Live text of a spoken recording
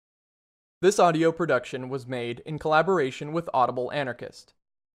This audio production was made in collaboration with Audible Anarchist.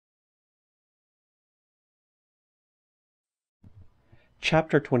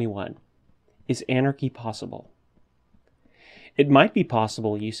 Chapter 21. Is Anarchy Possible? It might be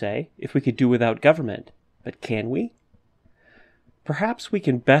possible, you say, if we could do without government, but can we? Perhaps we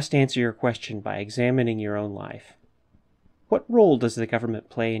can best answer your question by examining your own life. What role does the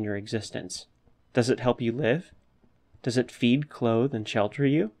government play in your existence? Does it help you live? Does it feed, clothe, and shelter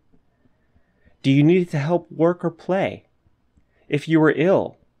you? Do you need it to help work or play? If you are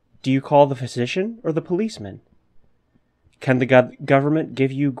ill, do you call the physician or the policeman? Can the government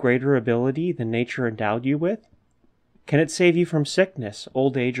give you greater ability than nature endowed you with? Can it save you from sickness,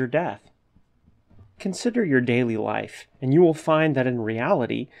 old age, or death? Consider your daily life, and you will find that in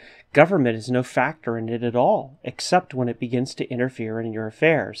reality, government is no factor in it at all, except when it begins to interfere in your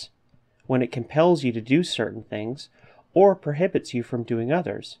affairs, when it compels you to do certain things, or prohibits you from doing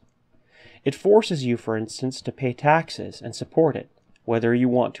others. It forces you, for instance, to pay taxes and support it, whether you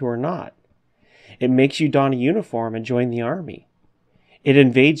want to or not. It makes you don a uniform and join the army. It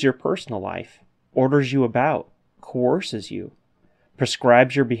invades your personal life, orders you about, coerces you,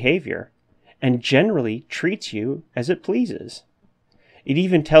 prescribes your behavior, and generally treats you as it pleases. It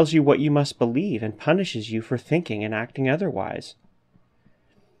even tells you what you must believe and punishes you for thinking and acting otherwise.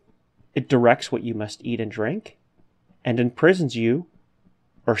 It directs what you must eat and drink, and imprisons you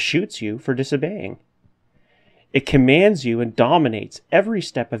or shoots you for disobeying. It commands you and dominates every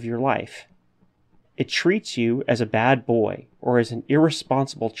step of your life. It treats you as a bad boy or as an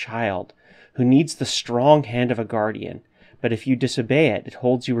irresponsible child who needs the strong hand of a guardian, but if you disobey it, it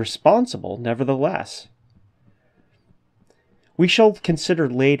holds you responsible nevertheless. We shall consider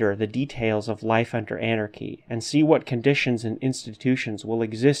later the details of life under anarchy and see what conditions and institutions will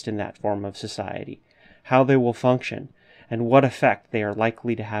exist in that form of society, how they will function, and what effect they are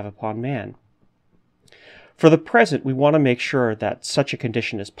likely to have upon man. For the present, we want to make sure that such a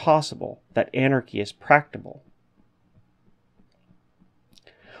condition is possible, that anarchy is practicable.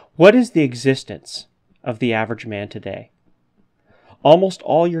 What is the existence of the average man today? Almost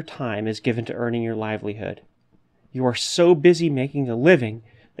all your time is given to earning your livelihood. You are so busy making a living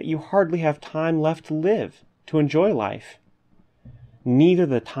that you hardly have time left to live, to enjoy life. Neither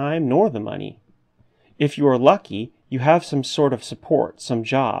the time nor the money. If you are lucky, you have some sort of support, some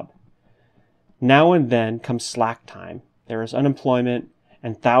job. Now and then comes slack time. There is unemployment,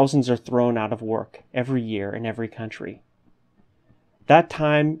 and thousands are thrown out of work every year in every country. That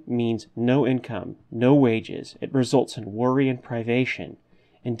time means no income, no wages. It results in worry and privation,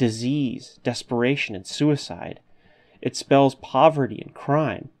 in disease, desperation, and suicide. It spells poverty and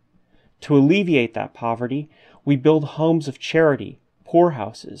crime. To alleviate that poverty, we build homes of charity,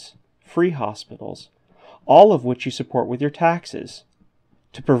 poorhouses, free hospitals, all of which you support with your taxes.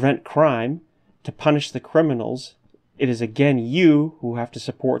 To prevent crime, to punish the criminals, it is again you who have to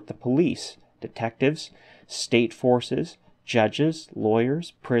support the police, detectives, state forces, judges,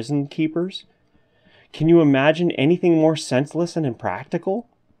 lawyers, prison keepers. Can you imagine anything more senseless and impractical?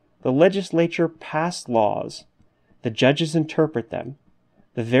 The legislature passed laws, the judges interpret them,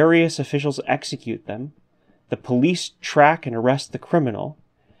 the various officials execute them, the police track and arrest the criminal,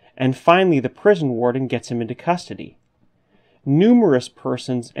 and finally the prison warden gets him into custody. Numerous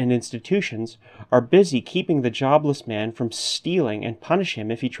persons and institutions are busy keeping the jobless man from stealing and punish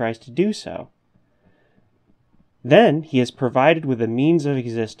him if he tries to do so. Then he is provided with a means of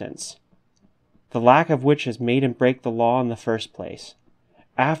existence, the lack of which has made him break the law in the first place.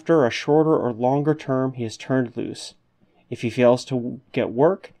 After a shorter or longer term, he is turned loose. If he fails to get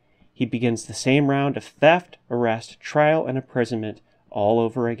work, he begins the same round of theft, arrest, trial, and imprisonment all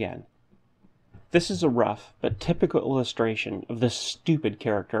over again. This is a rough but typical illustration of the stupid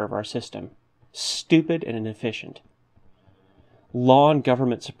character of our system. Stupid and inefficient. Law and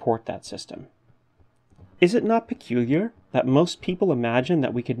government support that system. Is it not peculiar that most people imagine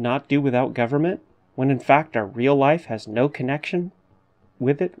that we could not do without government, when in fact our real life has no connection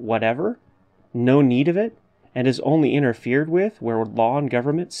with it whatever, no need of it, and is only interfered with where law and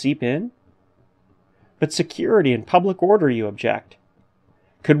government seep in? But security and public order, you object.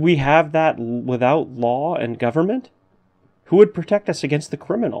 Could we have that without law and government? Who would protect us against the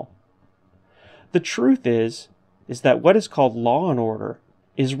criminal? The truth is that what is called law and order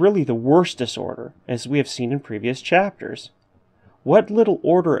is really the worst disorder, as we have seen in previous chapters. What little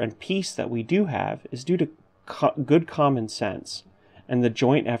order and peace that we do have is due to good common sense and the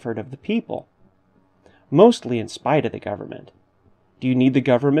joint effort of the people, mostly in spite of the government. Do you need the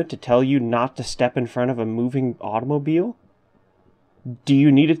government to tell you not to step in front of a moving automobile? Do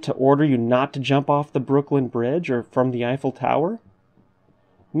you need it to order you not to jump off the Brooklyn Bridge or from the Eiffel Tower?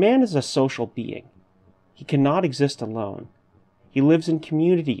 Man is a social being. He cannot exist alone. He lives in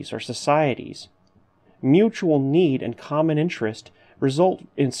communities or societies. Mutual need and common interest result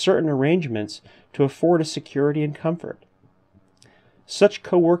in certain arrangements to afford us security and comfort. Such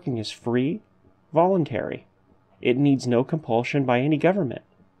co-working is free, voluntary. It needs no compulsion by any government.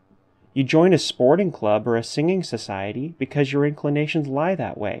 You join a sporting club or a singing society because your inclinations lie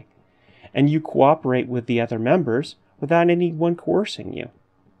that way, and you cooperate with the other members without anyone coercing you.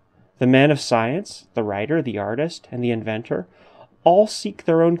 The man of science, the writer, the artist, and the inventor all seek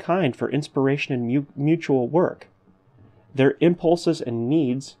their own kind for inspiration and mutual work. Their impulses and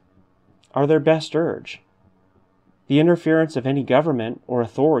needs are their best urge. The interference of any government or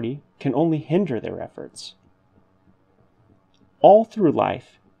authority can only hinder their efforts. All through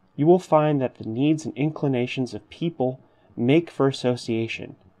life, you will find that the needs and inclinations of people make for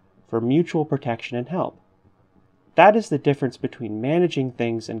association, for mutual protection and help. That is the difference between managing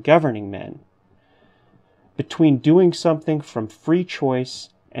things and governing men, between doing something from free choice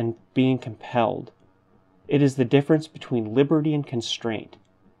and being compelled. It is the difference between liberty and constraint,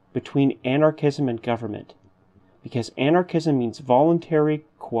 between anarchism and government, because anarchism means voluntary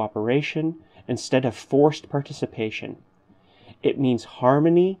cooperation instead of forced participation. It means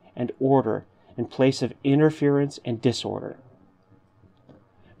harmony and order in place of interference and disorder.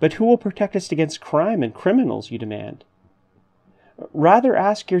 But who will protect us against crime and criminals, you demand? Rather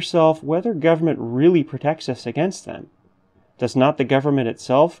ask yourself whether government really protects us against them. Does not the government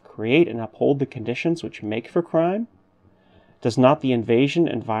itself create and uphold the conditions which make for crime? Does not the invasion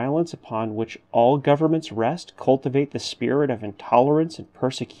and violence upon which all governments rest cultivate the spirit of intolerance and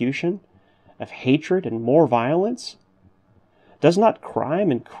persecution, of hatred and more violence? Does not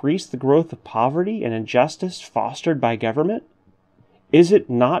crime increase the growth of poverty and injustice fostered by government? Is it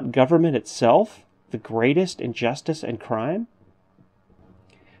not government itself the greatest injustice and crime?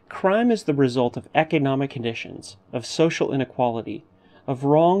 Crime is the result of economic conditions, of social inequality, of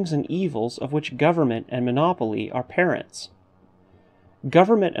wrongs and evils of which government and monopoly are parents.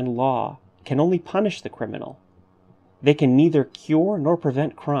 Government and law can only punish the criminal. They can neither cure nor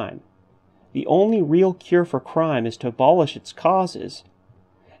prevent crime. The only real cure for crime is to abolish its causes,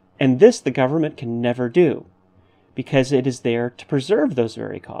 and this the government can never do, because it is there to preserve those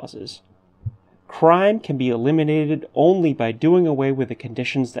very causes. Crime can be eliminated only by doing away with the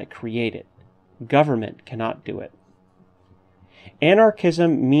conditions that create it. Government cannot do it.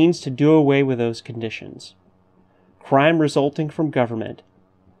 Anarchism means to do away with those conditions. Crime resulting from government,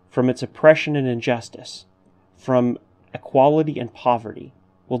 from its oppression and injustice, from equality and poverty,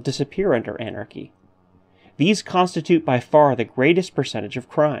 will disappear under anarchy. These constitute by far the greatest percentage of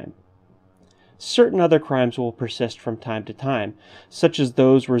crime. Certain other crimes will persist from time to time, such as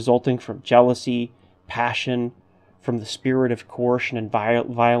those resulting from jealousy, passion, from the spirit of coercion and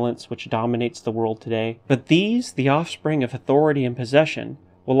violence which dominates the world today. But these, the offspring of authority and possession,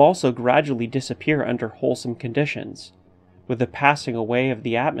 will also gradually disappear under wholesome conditions, with the passing away of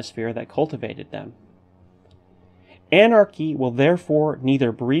the atmosphere that cultivated them. Anarchy will therefore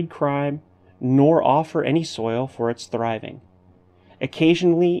neither breed crime nor offer any soil for its thriving.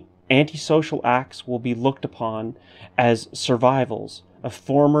 Occasionally, antisocial acts will be looked upon as survivals of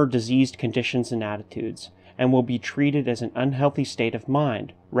former diseased conditions and attitudes, and will be treated as an unhealthy state of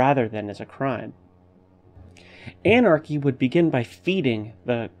mind rather than as a crime. Anarchy would begin by feeding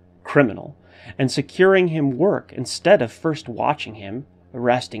the criminal and securing him work instead of first watching him,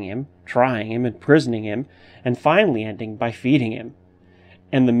 arresting him, trying him, imprisoning him, and finally ending by feeding him,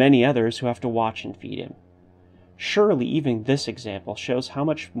 and the many others who have to watch and feed him. Surely even this example shows how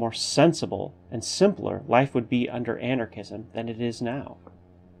much more sensible and simpler life would be under anarchism than it is now.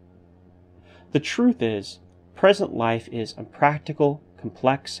 The truth is, present life is impractical,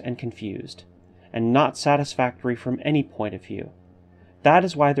 complex, and confused, and not satisfactory from any point of view. That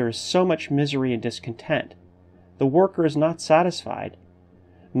is why there is so much misery and discontent. The worker is not satisfied,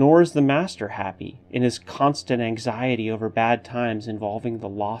 nor is the master happy in his constant anxiety over bad times involving the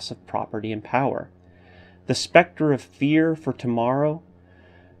loss of property and power. The specter of fear for tomorrow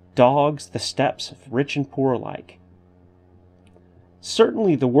dogs the steps of rich and poor alike.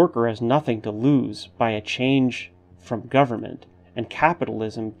 Certainly the worker has nothing to lose by a change from government and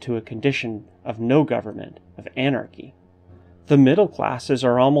capitalism to a condition of no government, of anarchy. The middle classes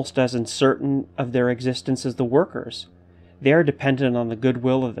are almost as uncertain of their existence as the workers. They are dependent on the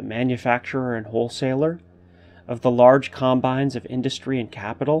goodwill of the manufacturer and wholesaler, of the large combines of industry and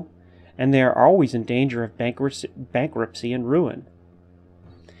capital, and they are always in danger of bankruptcy and ruin.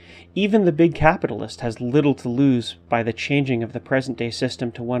 Even the big capitalist has little to lose by the changing of the present-day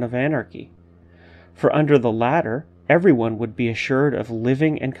system to one of anarchy, for under the latter, everyone would be assured of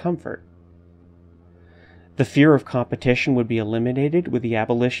living and comfort. The fear of competition would be eliminated with the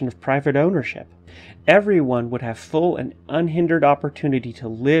abolition of private ownership. Everyone would have full and unhindered opportunity to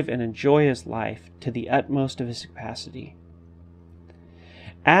live and enjoy his life to the utmost of his capacity.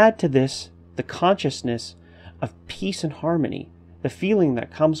 Add to this the consciousness of peace and harmony, the feeling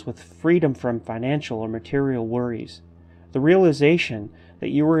that comes with freedom from financial or material worries, the realization that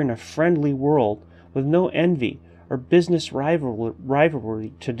you are in a friendly world with no envy or business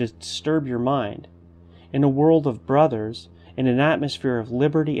rivalry to disturb your mind, in a world of brothers, in an atmosphere of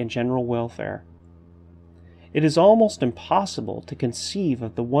liberty and general welfare. It is almost impossible to conceive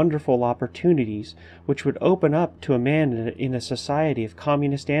of the wonderful opportunities which would open up to a man in a society of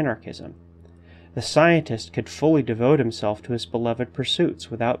communist anarchism. The scientist could fully devote himself to his beloved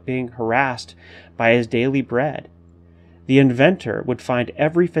pursuits without being harassed by his daily bread. The inventor would find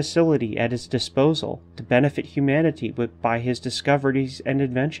every facility at his disposal to benefit humanity by his discoveries and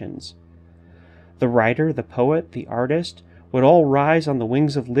inventions. The writer, the poet, the artist would all rise on the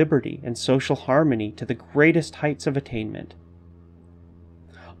wings of liberty and social harmony to the greatest heights of attainment.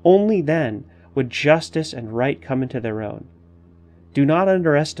 Only then would justice and right come into their own. Do not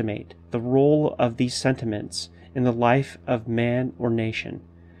underestimate the role of these sentiments in the life of man or nation.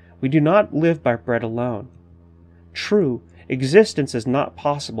 We do not live by bread alone. True, existence is not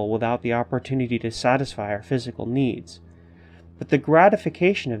possible without the opportunity to satisfy our physical needs, but the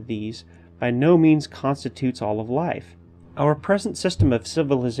gratification of these by no means constitutes all of life. Our present system of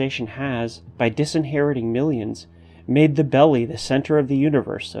civilization has, by disinheriting millions, made the belly the center of the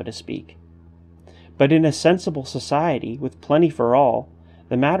universe, so to speak. But in a sensible society, with plenty for all,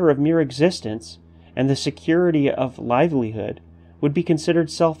 the matter of mere existence and the security of livelihood would be considered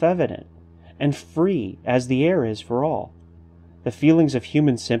self-evident, and free as the air is for all. The feelings of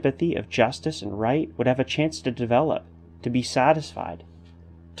human sympathy, of justice and right would have a chance to develop, to be satisfied,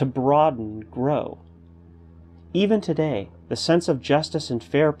 to broaden and grow. Even today, the sense of justice and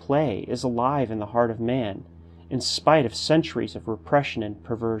fair play is alive in the heart of man, in spite of centuries of repression and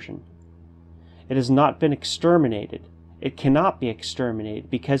perversion. It has not been exterminated. It cannot be exterminated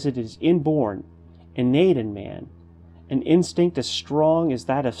because it is inborn, innate in man, an instinct as strong as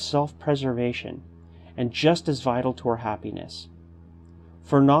that of self-preservation, and just as vital to our happiness.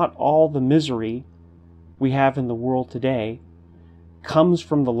 For not all the misery we have in the world today comes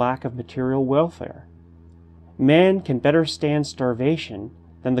from the lack of material welfare. Man can better stand starvation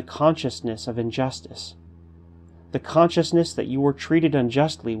than the consciousness of injustice. The consciousness that you were treated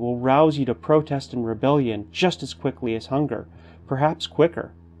unjustly will rouse you to protest and rebellion just as quickly as hunger, perhaps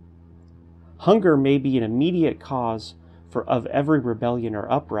quicker. Hunger may be an immediate cause of every rebellion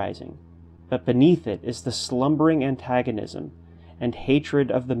or uprising, but beneath it is the slumbering antagonism and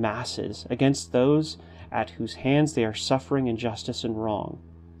hatred of the masses against those at whose hands they are suffering injustice and wrong.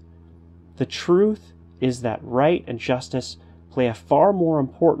 The truth is that right and justice play a far more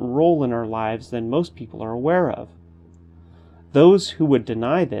important role in our lives than most people are aware of. Those who would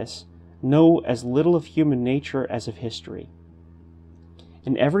deny this know as little of human nature as of history.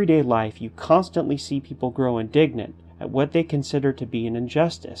 In everyday life, you constantly see people grow indignant at what they consider to be an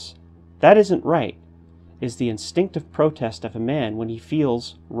injustice. That isn't right, is the instinctive protest of a man when he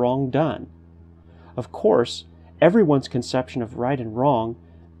feels wrong done. Of course, everyone's conception of right and wrong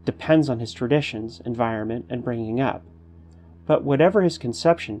depends on his traditions, environment, and bringing up. But whatever his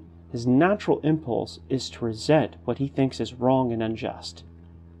conception, his natural impulse is to resent what he thinks is wrong and unjust.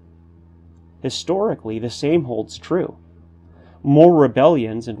 Historically, the same holds true. More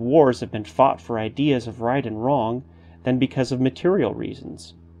rebellions and wars have been fought for ideas of right and wrong than because of material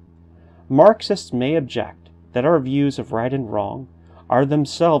reasons. Marxists may object that our views of right and wrong are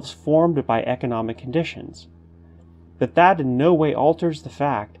themselves formed by economic conditions, but that in no way alters the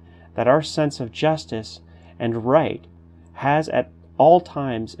fact that our sense of justice and right has at all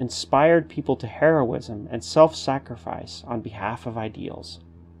times inspired people to heroism and self-sacrifice on behalf of ideals.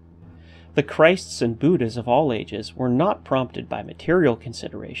 The Christs and Buddhas of all ages were not prompted by material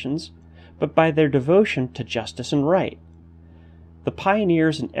considerations, but by their devotion to justice and right. The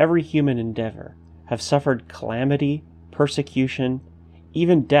pioneers in every human endeavor have suffered calamity, persecution,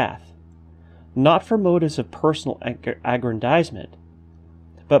 even death, not for motives of personal aggrandizement,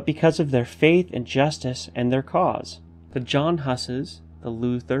 but because of their faith in justice and their cause. The John Husses, the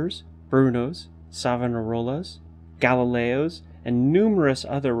Luthers, Brunos, Savonarolas, Galileos, and numerous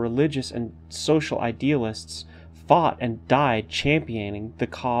other religious and social idealists fought and died championing the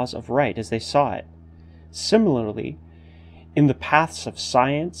cause of right as they saw it. Similarly, in the paths of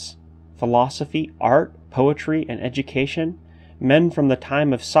science, philosophy, art, poetry, and education, Men from the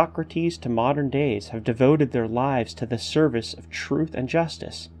time of Socrates to modern days have devoted their lives to the service of truth and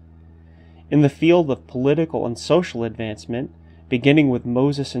justice. In the field of political and social advancement, beginning with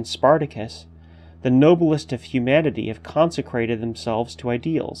Moses and Spartacus, the noblest of humanity have consecrated themselves to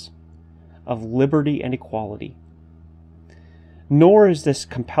ideals of liberty and equality. Nor is this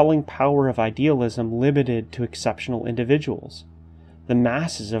compelling power of idealism limited to exceptional individuals. The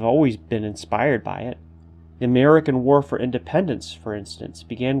masses have always been inspired by it. The American War for Independence, for instance,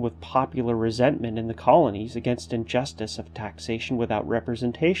 began with popular resentment in the colonies against injustice of taxation without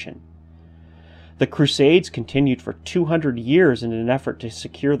representation. The Crusades continued for 200 years in an effort to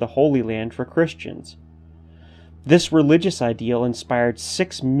secure the Holy Land for Christians. This religious ideal inspired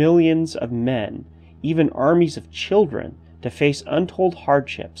 6 millions of men, even armies of children, to face untold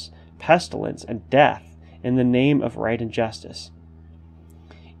hardships, pestilence, and death in the name of right and justice.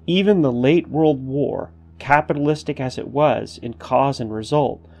 Even the late World War, capitalistic as it was in cause and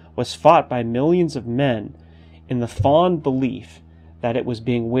result, was fought by millions of men in the fond belief that it was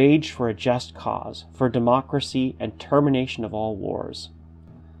being waged for a just cause, for democracy and termination of all wars.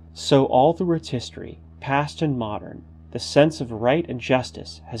 So all through its history, past and modern, the sense of right and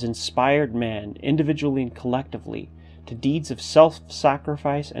justice has inspired man individually and collectively to deeds of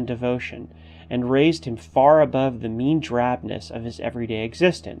self-sacrifice and devotion, and raised him far above the mean drabness of his everyday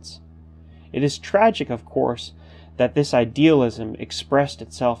existence. It is tragic, of course, that this idealism expressed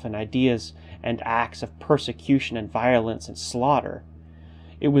itself in ideas and acts of persecution and violence and slaughter.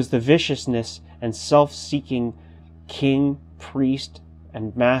 It was the viciousness and self-seeking king, priest,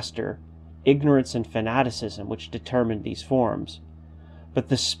 and master, ignorance and fanaticism which determined these forms. But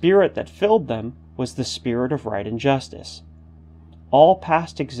the spirit that filled them was the spirit of right and justice. All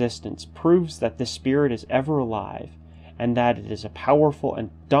past existence proves that this spirit is ever alive, and that it is a powerful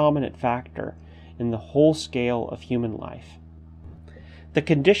and dominant factor in the whole scale of human life. The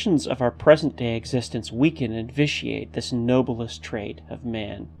conditions of our present-day existence weaken and vitiate this noblest trait of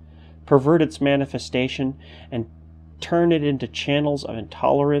man, pervert its manifestation, and turn it into channels of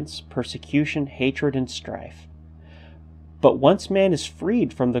intolerance, persecution, hatred, and strife. But once man is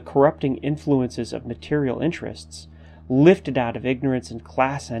freed from the corrupting influences of material interests, lifted out of ignorance and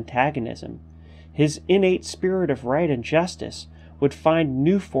class antagonism, his innate spirit of right and justice would find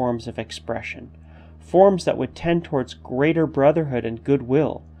new forms of expression, forms that would tend towards greater brotherhood and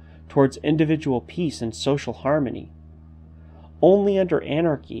goodwill, towards individual peace and social harmony. Only under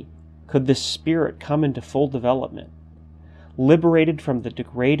anarchy could this spirit come into full development. Liberated from the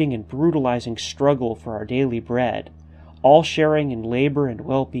degrading and brutalizing struggle for our daily bread, all sharing in labor and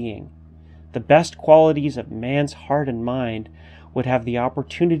well-being, the best qualities of man's heart and mind would have the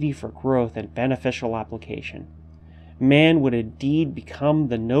opportunity for growth and beneficial application. Man would indeed become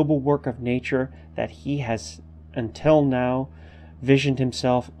the noble work of nature that he has until now visioned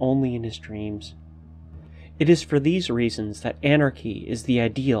himself only in his dreams. It is for these reasons that anarchy is the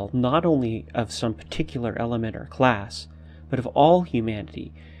ideal not only of some particular element or class, but of all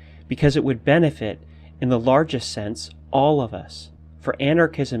humanity, because it would benefit, in the largest sense, all of us. For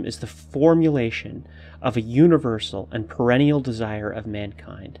anarchism is the formulation of a universal and perennial desire of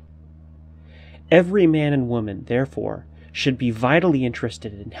mankind. Every man and woman, therefore, should be vitally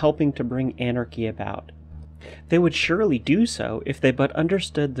interested in helping to bring anarchy about. They would surely do so if they but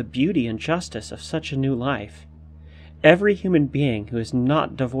understood the beauty and justice of such a new life. Every human being who is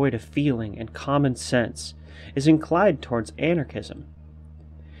not devoid of feeling and common sense is inclined towards anarchism.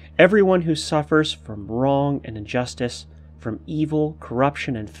 Everyone who suffers from wrong and injustice, from evil,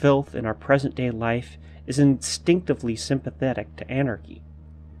 corruption, and filth in our present-day life is instinctively sympathetic to anarchy.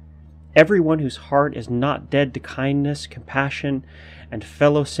 Everyone whose heart is not dead to kindness, compassion, and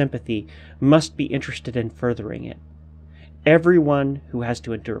fellow sympathy must be interested in furthering it. Everyone who has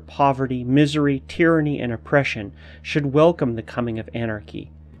to endure poverty, misery, tyranny, and oppression should welcome the coming of anarchy.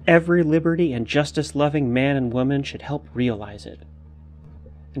 Every liberty and justice-loving man and woman should help realize it.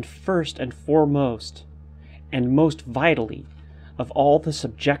 And first and foremost, and most vitally, of all the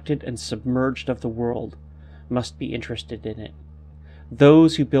subjected and submerged of the world, must be interested in it.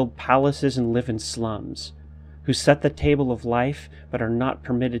 Those who build palaces and live in slums, who set the table of life but are not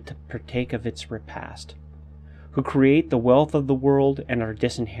permitted to partake of its repast, who create the wealth of the world and are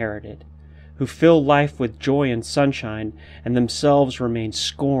disinherited, who fill life with joy and sunshine and themselves remain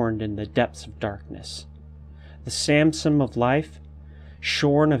scorned in the depths of darkness. The Samson of life,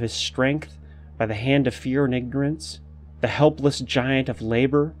 shorn of his strength by the hand of fear and ignorance, the helpless giant of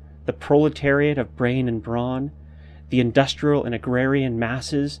labor, the proletariat of brain and brawn, the industrial and agrarian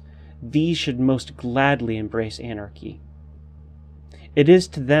masses, these should most gladly embrace anarchy. It is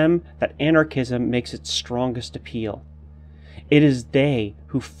to them that anarchism makes its strongest appeal. It is they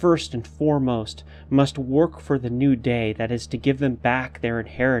who first and foremost must work for the new day that is to give them back their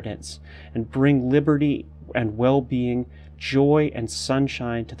inheritance and bring liberty and well-being, joy and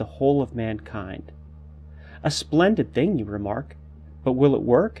sunshine to the whole of mankind. A splendid thing, you remark, but will it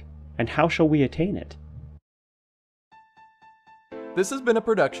work, and how shall we attain it? This has been a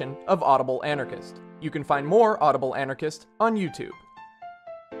production of Audible Anarchist. You can find more Audible Anarchist on YouTube.